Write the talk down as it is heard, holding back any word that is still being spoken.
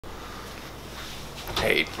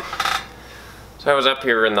8. So I was up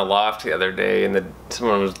here in the loft the other day and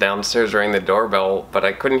someone was downstairs ringing the doorbell, but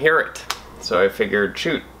I couldn't hear it. So I figured,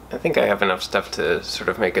 shoot, I think I have enough stuff to sort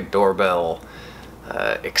of make a doorbell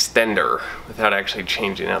extender without actually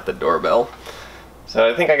changing out the doorbell. So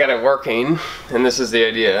I think I got it working, and this is the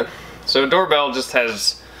idea. So a doorbell just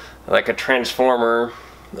has like a transformer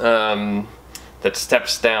that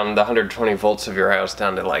steps down the 120 volts of your house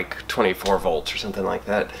down to like 24 volts or something like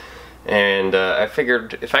that. And I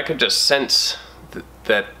figured if I could just sense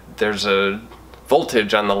that there's a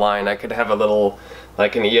voltage on the line, I could have a little,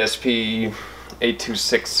 like an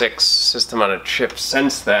ESP8266 system on a chip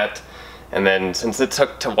sense that, and then since it's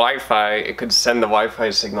hooked to Wi-Fi, it could send the Wi-Fi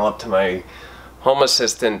signal up to my Home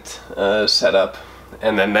Assistant setup,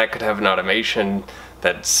 and then that could have an automation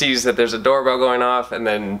that sees that there's a doorbell going off and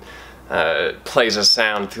then plays a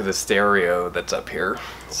sound through the stereo that's up here.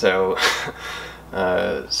 So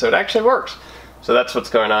so it actually works. So that's what's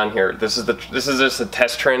going on here. This is just a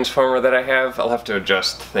test transformer that I have. I'll have to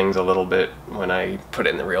adjust things a little bit when I put it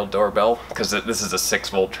in the real doorbell, because this is a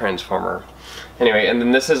 6-volt transformer. Anyway, and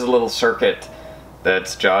then this is a little circuit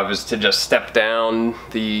that's job is to just step down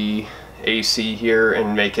the AC here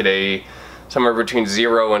and make it somewhere between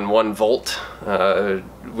 0 and 1 volt,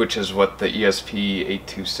 which is what the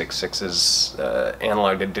ESP8266's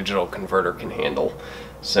analog to digital converter can handle.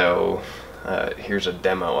 So here's a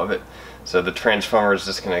demo of it. So the transformer is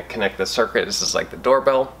just going to connect the circuit. This is like the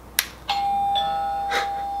doorbell.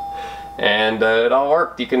 And it all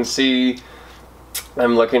worked. You can see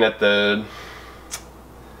I'm looking at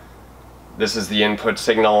this is the input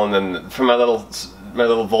signal, and then from my little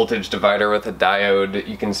voltage divider with a diode,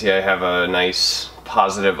 you can see I have a nice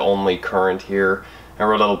positive only current here. I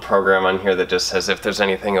wrote a little program on here that just says if there's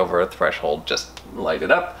anything over a threshold, just light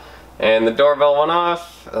it up. And the doorbell went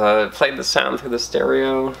off, played the sound through the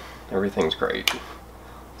stereo. Everything's great.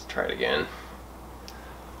 Let's try it again.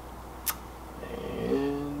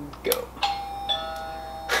 And go.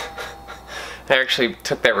 I actually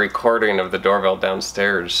took that recording of the doorbell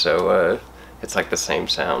downstairs, so it's like the same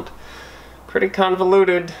sound. Pretty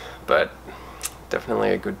convoluted, but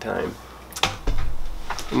definitely a good time.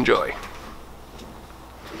 Enjoy.